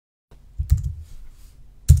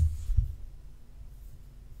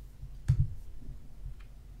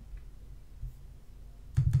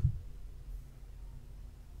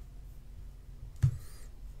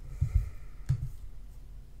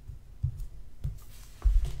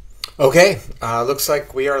Okay, looks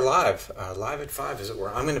like we are live. Live at 5, as it were.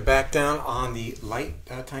 I'm going to back down on the light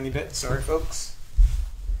a tiny bit. Sorry, folks.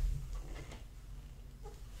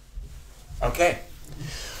 Okay.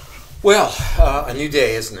 Well, a new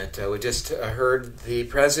day, isn't it? We just heard the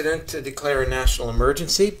president declare a national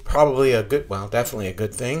emergency. Probably a good, well, definitely a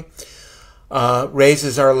good thing.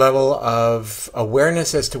 Raises our level of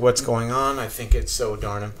awareness as to what's going on. I think it's so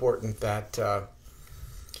darn important that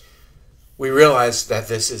we realize that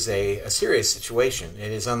this is a serious situation.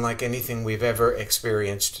 It is unlike anything we've ever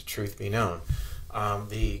experienced, truth be known.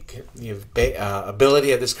 The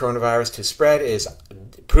ability of this coronavirus to spread is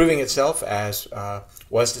proving itself, as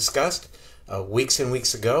was discussed weeks and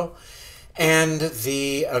weeks ago, and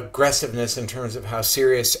the aggressiveness in terms of how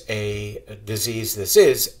serious a disease this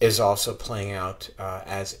is also playing out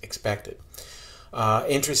as expected.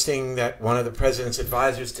 Interesting that one of the president's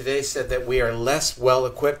advisors today said that we are less well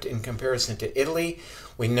equipped in comparison to Italy.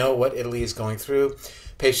 We know what Italy is going through.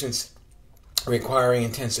 Patients requiring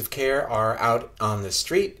intensive care are out on the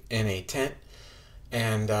street in a tent,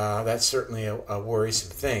 and that's certainly a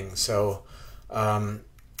worrisome thing. So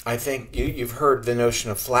I think you've heard the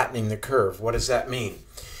notion of flattening the curve. What does that mean?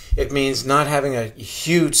 It means not having a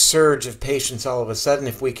huge surge of patients all of a sudden.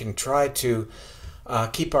 If we can try to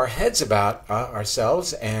keep our heads about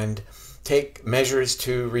ourselves and take measures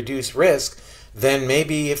to reduce risk, then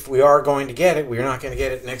maybe if we are going to get it, we're not going to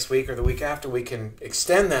get it next week or the week after, we can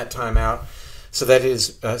extend that time out so that it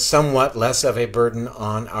is somewhat less of a burden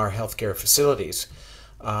on our healthcare facilities.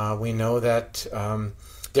 We know that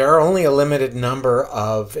there are only a limited number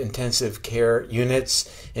of intensive care units,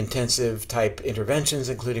 intensive type interventions,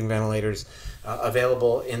 including ventilators,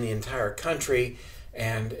 available in the entire country.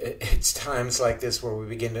 And it's times like this where we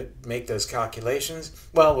begin to make those calculations.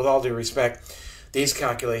 Well, with all due respect, these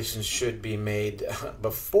calculations should be made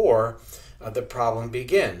before the problem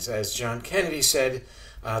begins. As John Kennedy said,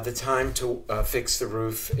 the time to fix the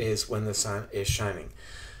roof is when the sun is shining.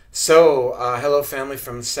 So, hello family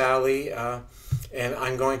from Sally, and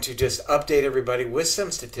I'm going to just update everybody with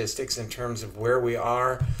some statistics in terms of where we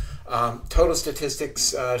are. Total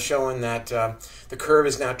statistics showing that the curve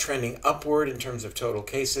is now trending upward in terms of total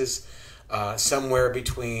cases, somewhere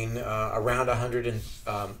between around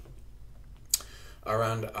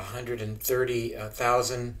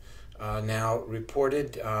 130,000 now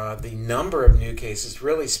reported. The number of new cases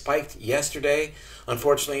really spiked yesterday.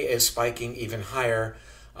 Unfortunately, is spiking even higher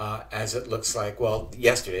as it looks like, well,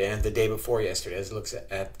 yesterday and the day before yesterday, as it looks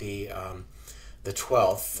at the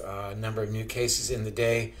 12th. Number of new cases in the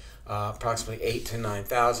day, approximately 8,000 to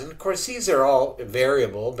 9,000. Of course, these are all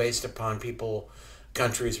variable based upon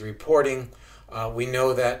countries reporting. We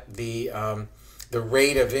know that the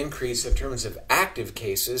rate of increase in terms of active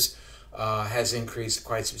cases has increased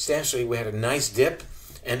quite substantially. We had a nice dip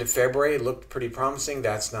end of February. It looked pretty promising.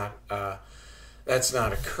 That's not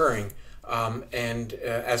occurring.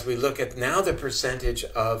 As we look at now, the percentage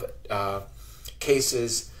of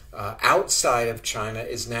cases outside of China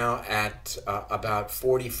is now at about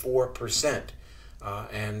 44%,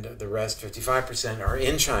 and the rest, 55%, are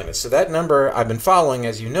in China. So that number I've been following,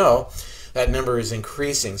 as you know, that number is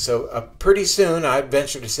increasing. So pretty soon, I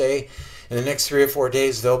venture to say, in the next 3 or 4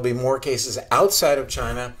 days, there'll be more cases outside of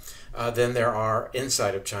China than there are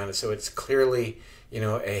inside of China. So it's clearly,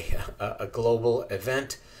 a global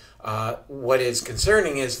event. What is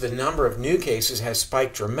concerning is the number of new cases has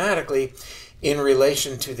spiked dramatically in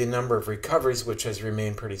relation to the number of recoveries, which has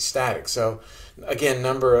remained pretty static. So again,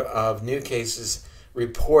 number of new cases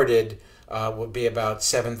reported would be about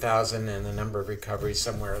 7,000, and the number of recoveries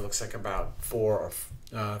somewhere it looks like about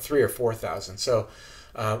 3 or 4,000. So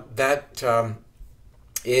that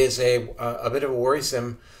is a bit of a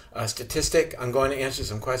worrisome statistic. I'm going to answer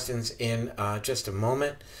some questions in just a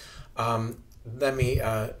moment. One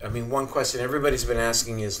question everybody's been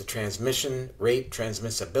asking is the transmission rate,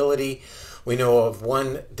 transmissibility. We know of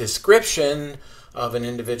one description of an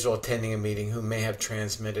individual attending a meeting who may have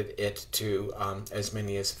transmitted it to as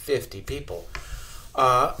many as 50 people.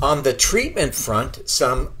 On the treatment front,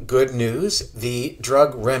 some good news. The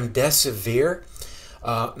drug remdesivir,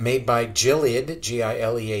 made by Gilead,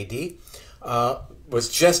 Gilead, was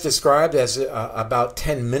just described as about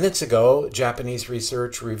 10 minutes ago. Japanese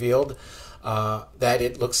research revealed that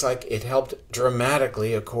it looks like it helped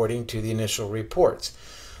dramatically according to the initial reports.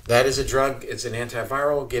 That is a drug, it's an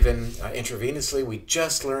antiviral given intravenously. We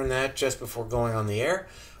just learned that just before going on the air.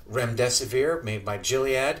 Remdesivir, made by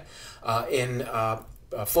Gilead. In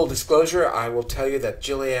full disclosure, I will tell you that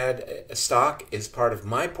Gilead stock is part of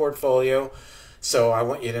my portfolio. So I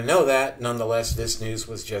want you to know that. Nonetheless, this news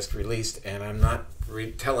was just released, and I'm not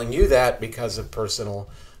telling you that because of personal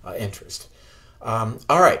interest. All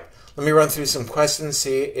right, let me run through some questions,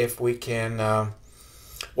 see if we can...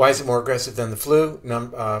 why is it more aggressive than the flu?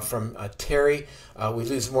 From Terry, we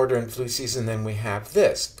lose more during the flu season than we have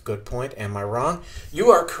this. Good point. Am I wrong? You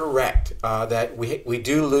are correct that we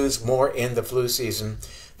do lose more in the flu season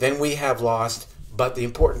than we have lost, but the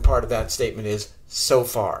important part of that statement is so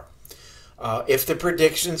far. If the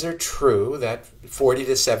predictions are true that 40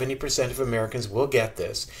 to 70% of Americans will get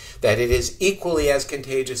this, that it is equally as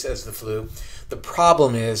contagious as the flu, the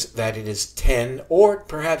problem is that it is 10 or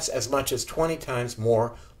perhaps as much as 20 times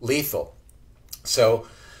more lethal. So,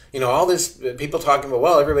 all this people talking about,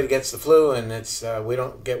 well, everybody gets the flu and it's we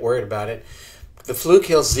don't get worried about it. The flu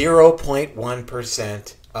kills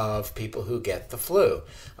 0.1% of people who get the flu.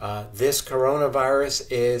 This coronavirus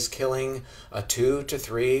is killing a 2 to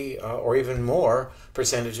 3 or even more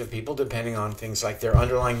percentage of people, depending on things like their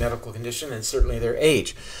underlying medical condition and certainly their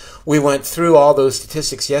age. We went through all those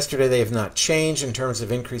statistics yesterday. They have not changed in terms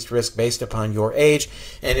of increased risk based upon your age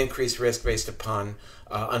and increased risk based upon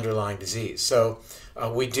underlying disease. So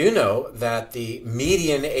we do know that the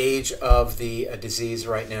median age of the disease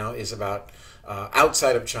right now is about,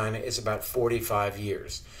 outside of China, is about 45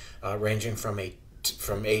 years, ranging from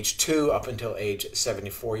age 2 up until age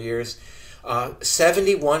 74 years.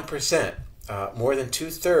 71%, more than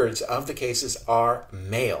 2/3 of the cases are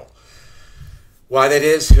male. Why that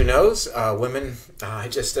is, who knows? Women, I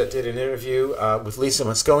just did an interview with Lisa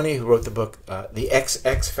Mosconi, who wrote the book, The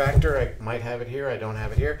XX Factor. I might have it here. I don't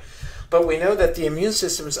have it here. But we know that the immune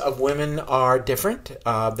systems of women are different.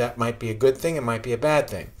 That might be a good thing. It might be a bad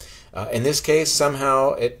thing. In this case,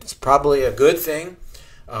 somehow it's probably a good thing.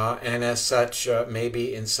 And as such,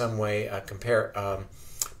 maybe in some way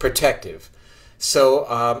protective.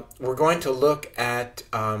 So we're going to look at,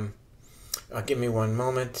 give me one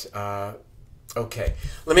moment. Okay,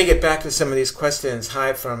 let me get back to some of these questions.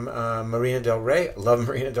 Hi from Marina Del Rey. I love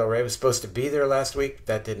Marina Del Rey. I was supposed to be there last week.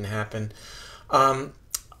 That didn't happen.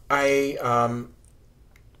 I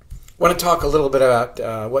want to talk a little bit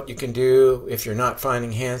about what you can do if you're not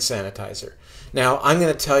finding hand sanitizer. Now, I'm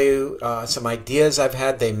going to tell you some ideas I've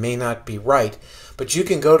had. They may not be right, but you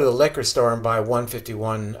can go to the liquor store and buy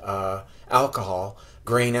 151 alcohol,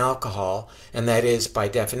 grain alcohol, and that is, by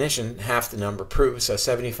definition, half the number proof, so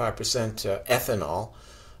 75% ethanol.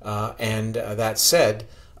 And that said,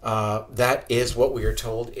 that is what we are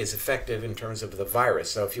told is effective in terms of the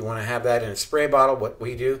virus. So if you want to have that in a spray bottle, what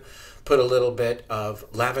we do, put a little bit of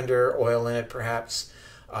lavender oil in it, perhaps,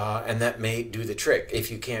 and that may do the trick if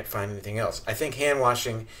you can't find anything else. I think hand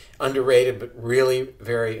washing, underrated, but really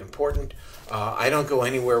very important. I don't go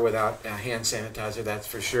anywhere without hand sanitizer, that's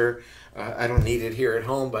for sure. I don't need it here at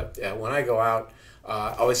home, but when I go out,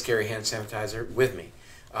 I always carry hand sanitizer with me.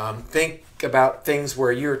 Think about things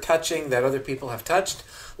where you're touching that other people have touched,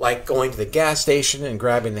 like going to the gas station and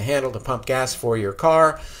grabbing the handle to pump gas for your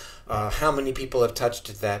car. How many people have touched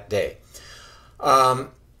it that day?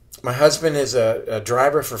 My husband is a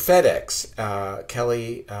driver for FedEx,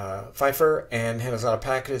 Kelly Pfeiffer, and handles a lot of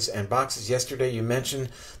packages and boxes. Yesterday you mentioned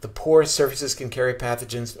the porous surfaces can carry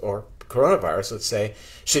pathogens, or coronavirus, let's say.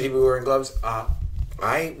 Should he be wearing gloves?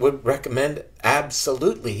 I would recommend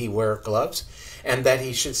absolutely he wear gloves, and that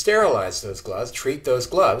he should sterilize those gloves, treat those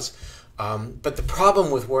gloves. But the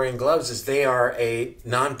problem with wearing gloves is they are a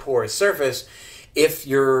non-porous surface. If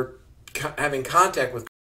you're having contact with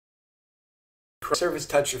surface,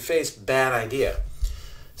 touch your face, bad idea.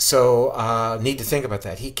 So need to think about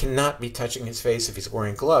that. He cannot be touching his face if he's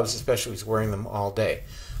wearing gloves, especially if he's wearing them all day.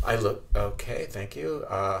 Okay, thank you.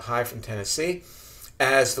 Hi from Tennessee.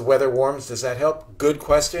 As the weather warms, does that help? Good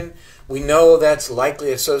question. We know that's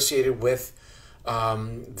likely associated with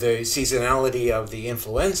the seasonality of the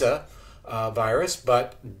influenza virus,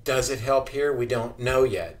 but does it help here? We don't know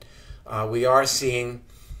yet. We are seeing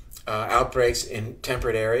outbreaks in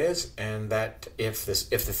temperate areas, and that if the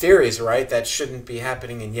theory is right, that shouldn't be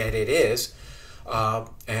happening, and yet it is.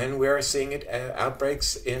 And we are seeing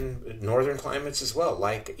outbreaks in northern climates as well,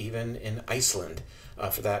 like even in Iceland,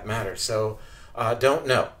 for that matter. So don't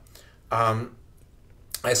know.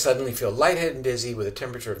 I suddenly feel lightheaded and dizzy with a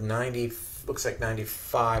temperature of 90, looks like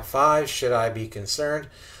 95.5. Should I be concerned?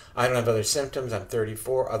 I don't have other symptoms. I'm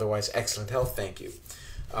 34. Otherwise, excellent health. Thank you.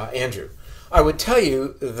 Andrew, I would tell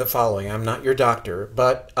you the following. I'm not your doctor,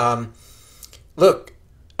 but look,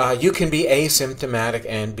 you can be asymptomatic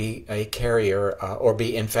and be a carrier or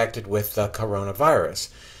be infected with the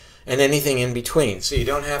coronavirus and anything in between. So you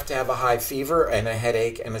don't have to have a high fever and a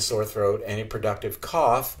headache and a sore throat and a productive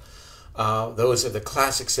cough Those are the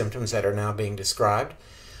classic symptoms that are now being described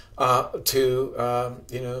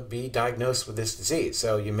to be diagnosed with this disease.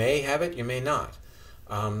 So you may have it, you may not.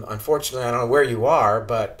 Unfortunately, I don't know where you are,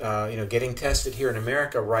 but getting tested here in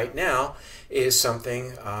America right now is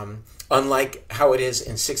something, unlike how it is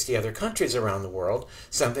in 60 other countries around the world,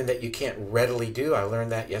 something that you can't readily do. I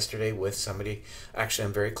learned that yesterday with somebody actually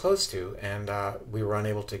I'm very close to, and we were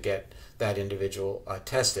unable to get that individual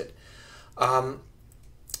tested.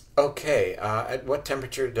 Okay, at what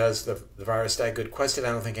temperature does the virus die? Good question.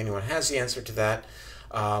 I don't think anyone has the answer to that.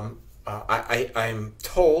 I'm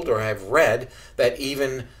told, or I've read, that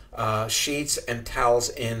even sheets and towels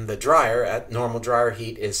in the dryer at normal dryer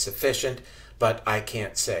heat is sufficient, but I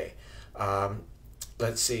can't say.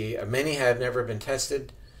 Let's see. Many have never been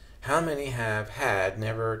tested. How many have had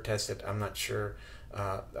never tested? I'm not sure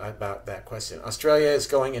about that question. Australia is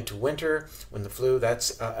going into winter when the flu,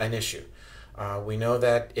 that's an issue. We know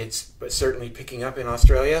that it's certainly picking up in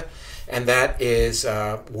Australia, and that is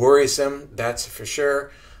worrisome, that's for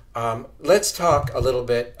sure. Let's talk a little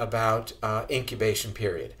bit about incubation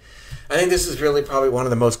period. I think this is really probably one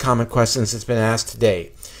of the most common questions that's been asked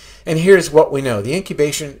today. And here's what we know. The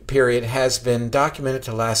incubation period has been documented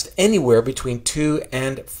to last anywhere between 2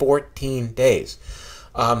 and 14 days.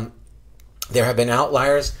 There have been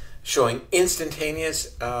outliers showing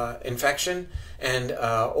instantaneous infection and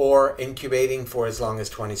or incubating for as long as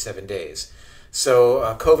 27 days.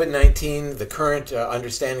 So COVID-19, the current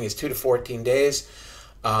understanding is 2 to 14 days.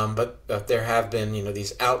 But there have been,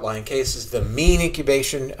 these outlying cases. The mean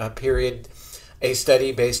incubation period, a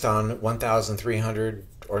study based on 1,300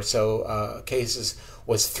 or so cases,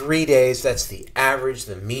 was 3 days. That's the average,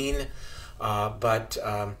 the mean. But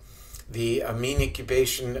the mean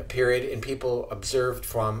incubation period in people observed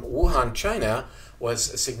from Wuhan, China,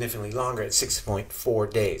 was significantly longer at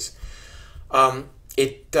 6.4 days.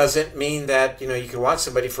 It doesn't mean that you can watch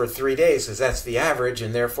somebody for 3 days, because that's the average,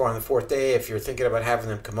 and therefore on the 4th day, if you're thinking about having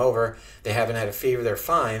them come over, they haven't had a fever, they're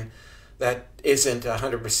fine. That isn't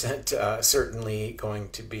 100% certainly going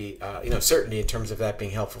to be certainty in terms of that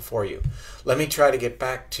being helpful for you. Let me try to get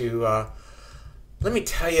back to. Let me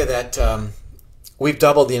tell you that we've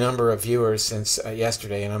doubled the number of viewers since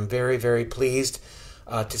yesterday, and I'm very, very pleased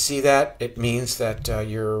to see that. It means that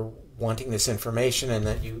you're wanting this information and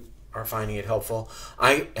that you are finding it helpful.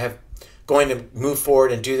 I have going to move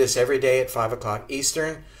forward and do this every day at 5 o'clock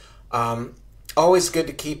Eastern. Always good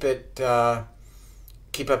to keep up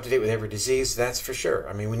to date with every disease, that's for sure.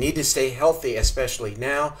 I mean, we need to stay healthy, especially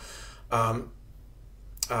now.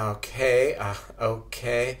 Okay.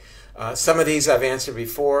 Some of these I've answered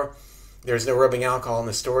before. There's no rubbing alcohol in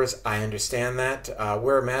the stores. I understand that.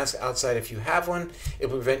 Wear a mask outside if you have one. It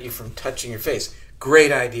will prevent you from touching your face.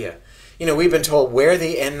 Great idea. We've been told wear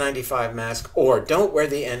the N95 mask or don't wear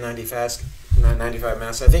the N95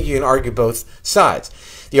 mask. I think you can argue both sides.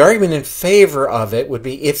 The argument in favor of it would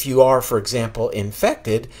be if you are, for example,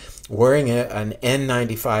 infected, wearing an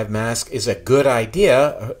N95 mask is a good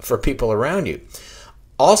idea for people around you.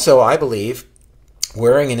 Also, I believe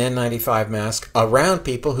wearing an N95 mask around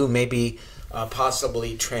people who may be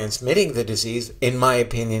possibly transmitting the disease, in my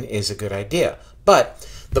opinion, is a good idea. But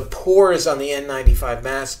the pores on the N95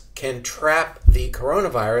 mask can trap the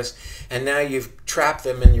coronavirus, and now you've trapped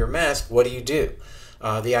them in your mask. What do?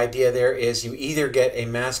 The idea there is you either get a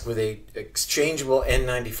mask with a exchangeable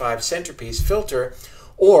N95 centerpiece filter,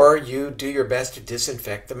 or you do your best to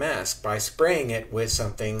disinfect the mask by spraying it with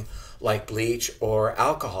something like bleach or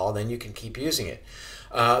alcohol. Then you can keep using it.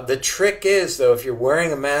 The trick is, though, if you're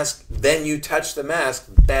wearing a mask, then you touch the mask,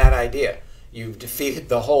 bad idea. You've defeated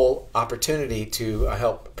the whole opportunity to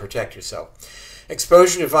help protect yourself.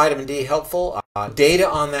 Exposure to vitamin D helpful. Data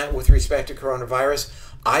on that with respect to coronavirus.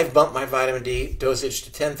 I've bumped my vitamin D dosage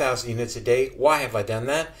to 10,000 units a day. Why have I done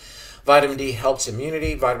that? Vitamin D helps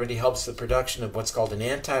immunity. Vitamin D helps the production of what's called an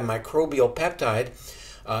antimicrobial peptide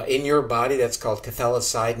in your body. That's called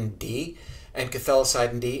cathelicidin D. And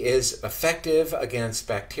cathelicidin D is effective against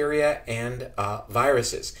bacteria and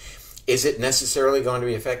viruses. Is it necessarily going to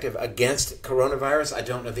be effective against coronavirus? I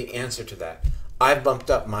don't know the answer to that. I've bumped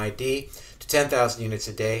up my D to 10,000 units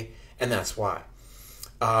a day, and that's why.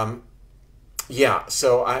 So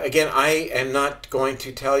I am not going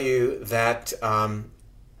to tell you that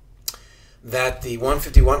that the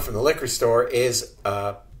 151 from the liquor store is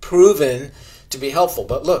proven to be helpful.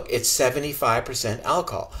 But look, it's 75%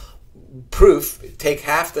 alcohol. Proof, take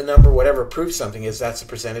half the number, whatever proof something is, that's a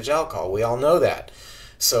percentage alcohol. We all know that.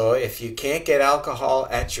 So if you can't get alcohol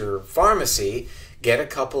at your pharmacy, get a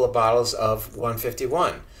couple of bottles of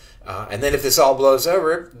 151. And then if this all blows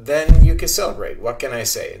over, then you can celebrate. What can I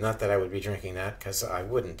say? Not that I would be drinking that, because I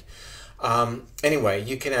wouldn't. Anyway,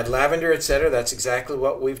 you can add lavender, etc. That's exactly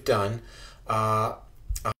what we've done.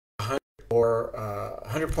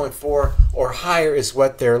 100.4 or higher is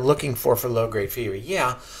what they're looking for low-grade fever.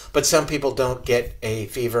 Yeah, but some people don't get a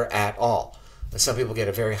fever at all. Some people get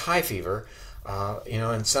a very high fever,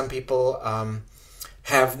 and some people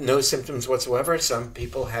have no symptoms whatsoever. Some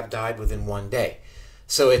people have died within 1 day.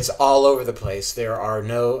 So it's all over the place. There are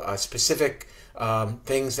no specific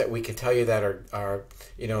things that we can tell you that are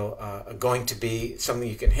going to be something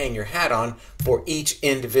you can hang your hat on for each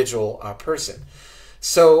individual person.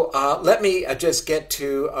 So let me just get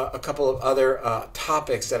to a couple of other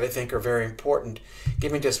topics that I think are very important.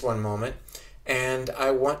 Give me just one moment. And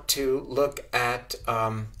I want to look at,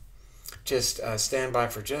 just stand by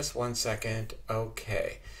for just 1 second.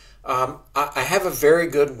 Okay. I have a very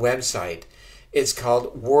good website. It's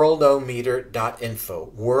called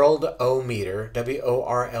worldometer.info. Worldometer,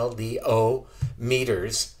 W-O-R-L-D-O,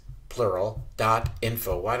 meters, plural,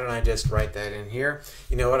 .info. Why don't I just write that in here?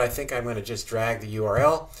 You know what? I think I'm going to just drag the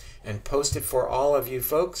URL and post it for all of you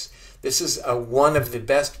folks. This is one of the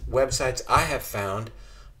best websites I have found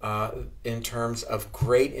in terms of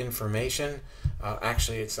great information.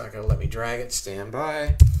 Actually, it's not going to let me drag it. Stand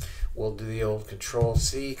by. We'll do the old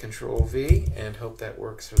Control-C, Control-V, and hope that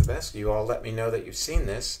works for the best. You all let me know that you've seen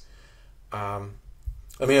this. Let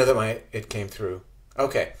me know that it came through.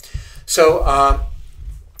 Okay. So I'm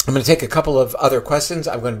going to take a couple of other questions.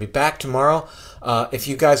 I'm going to be back tomorrow. If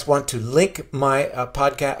you guys want to link my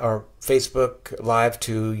podcast or Facebook Live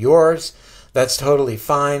to yours, that's totally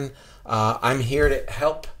fine. I'm here to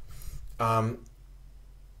help.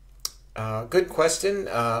 Good question.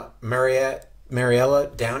 Mariella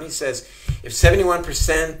Downey says, if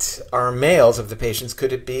 71% are males of the patients,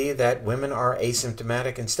 could it be that women are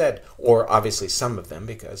asymptomatic instead? Or obviously some of them,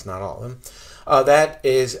 because not all of them. That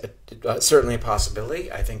is certainly a possibility.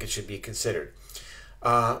 I think it should be considered.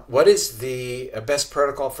 What is the best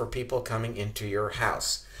protocol for people coming into your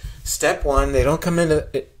house? Step one, they don't come into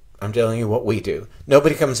it. I'm telling you what we do.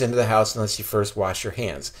 Nobody comes into the house unless you first wash your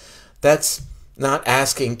hands. That's not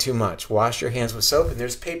asking too much. Wash your hands with soap, and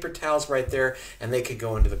there's paper towels right there, and they could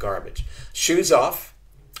go into the garbage. Shoes off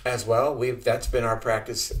as well. That's been our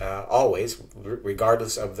practice always,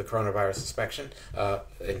 regardless of the coronavirus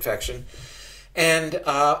infection. And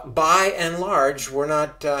by and large, we're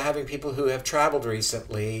not having people who have traveled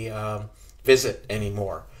recently visit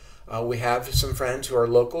anymore. We have some friends who are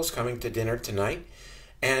locals coming to dinner tonight,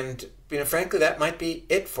 and frankly, that might be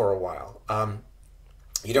it for a while.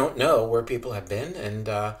 You don't know where people have been and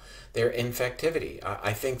their infectivity.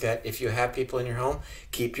 I think that if you have people in your home,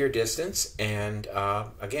 keep your distance. And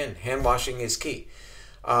again, hand washing is key.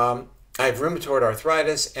 I have rheumatoid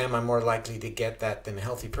arthritis. Am I more likely to get that than a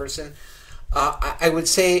healthy person? I would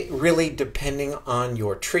say really depending on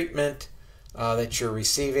your treatment that you're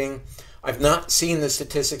receiving. I've not seen the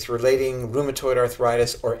statistics relating rheumatoid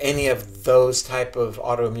arthritis or any of those type of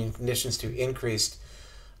autoimmune conditions to increased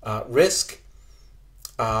risk.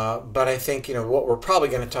 But I think, what we're probably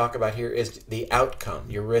going to talk about here is the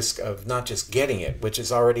outcome, your risk of not just getting it, which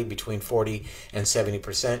is already between 40 and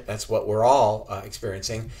 70%. That's what we're all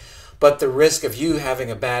experiencing. But the risk of you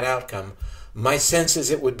having a bad outcome, my sense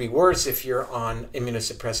is it would be worse if you're on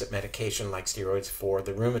immunosuppressant medication like steroids for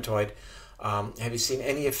the rheumatoid. Have you seen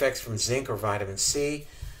any effects from zinc or vitamin C?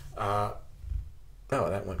 No,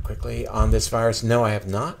 that went quickly. On this virus, no, I have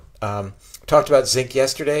not. Talked about zinc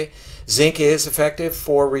yesterday. Zinc is effective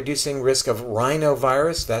for reducing risk of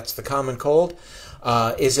rhinovirus. That's the common cold.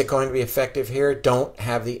 Is it going to be effective here? Don't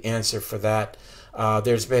have the answer for that.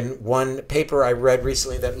 There's been one paper I read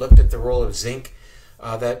recently that looked at the role of zinc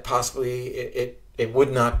that possibly it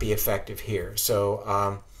would not be effective here.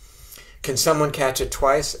 So can someone catch it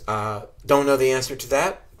twice? Don't know the answer to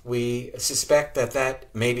that. We suspect that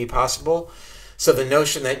may be possible. So the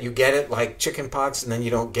notion that you get it like chickenpox and then you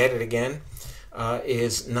don't get it again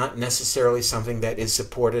is not necessarily something that is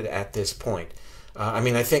supported at this point.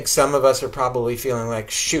 I think some of us are probably feeling like,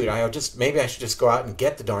 shoot, maybe I should just go out and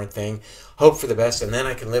get the darn thing, hope for the best, and then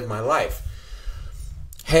I can live my life.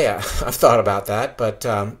 Hey, I've thought about that, but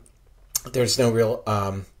there's no real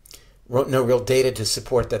data to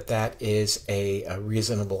support that is a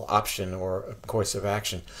reasonable option or a course of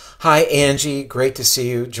action. Hi, Angie. Great to see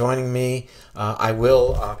you joining me. I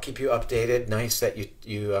will keep you updated. Nice that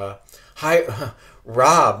you hi,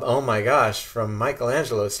 Rob. Oh, my gosh, from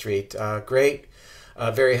Michelangelo Street. Great.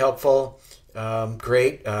 Very helpful.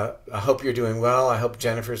 Great. I hope you're doing well. I hope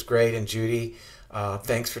Jennifer's great and Judy.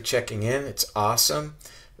 Thanks for checking in. It's awesome.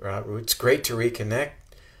 It's great to reconnect.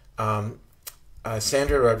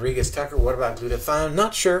 Sandra Rodriguez Tucker, what about glutathione?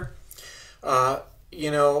 Not sure.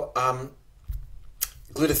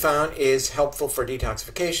 Glutathione is helpful for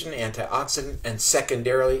detoxification, antioxidant, and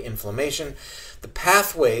secondarily inflammation. The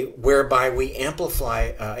pathway whereby we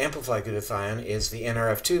amplify glutathione is the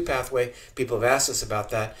NRF2 pathway. People have asked us about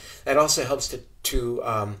that. That also helps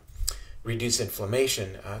to reduce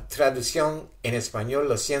inflammation. Traducción en español,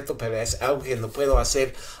 lo siento, pero es algo que no puedo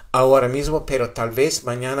hacer ahora mismo, pero tal vez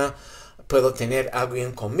mañana puedo tener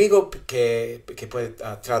alguien conmigo que puede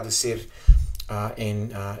traducir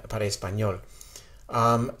para español.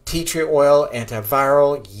 Tea tree oil,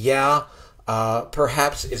 antiviral, yeah.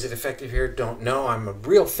 Perhaps, is it effective here? Don't know. I'm a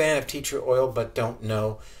real fan of tea tree oil, but don't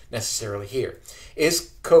know necessarily here.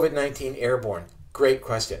 Is COVID-19 airborne? Great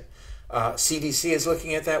question. CDC is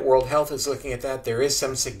looking at that. World Health is looking at that. There is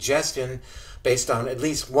some suggestion based on at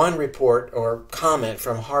least one report or comment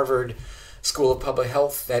from Harvard School of Public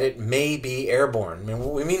Health that it may be airborne. I mean,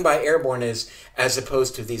 what we mean by airborne is as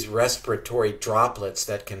opposed to these respiratory droplets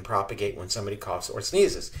that can propagate when somebody coughs or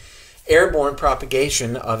sneezes. Airborne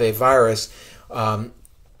propagation of a virus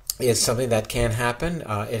is something that can happen.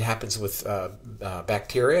 It happens with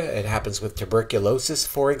bacteria. It happens with tuberculosis,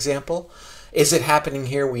 for example. Is it happening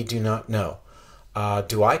here? We do not know.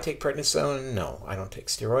 Do I take prednisone? No, I don't take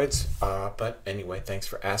steroids. But anyway, thanks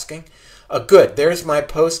for asking. Good. There's my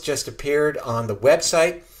post just appeared on the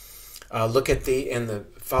website. Look at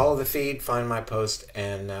follow the feed, find my post,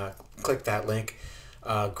 and click that link.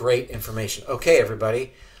 Great information. Okay,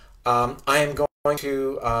 everybody. I am going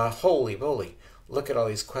to, holy moly, look at all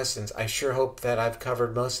these questions. I sure hope that I've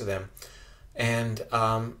covered most of them. And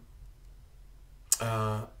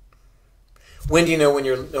when do you know when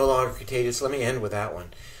you're no longer contagious? Let me end with that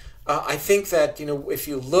one. I think that, if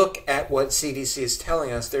you look at what CDC is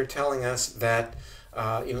telling us, they're telling us that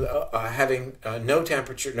having no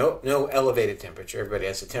temperature, no elevated temperature. Everybody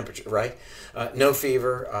has a temperature, right? No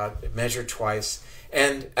fever, measured twice.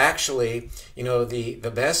 And actually,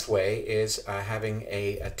 the best way is having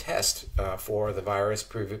a test for the virus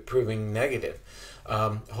proving negative.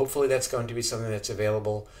 Hopefully that's going to be something that's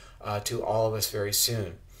available to all of us very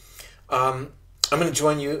soon. I'm going to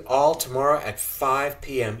join you all tomorrow at 5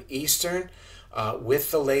 p.m. Eastern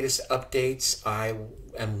with the latest updates. I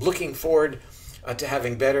am looking forward to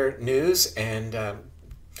having better news and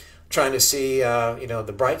trying to see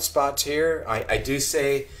the bright spots here. I do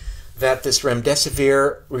say that this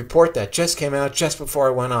remdesivir report that just came out just before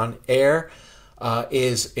I went on air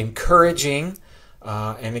is encouraging,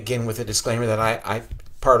 and again with a disclaimer that I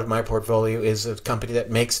part of my portfolio is a company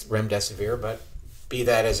that makes remdesivir, but be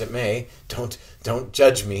that as it may, don't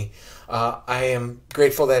judge me. I am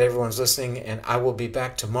grateful that everyone's listening, and I will be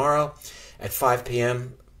back tomorrow at 5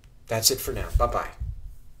 p.m. That's it for now. Bye-bye.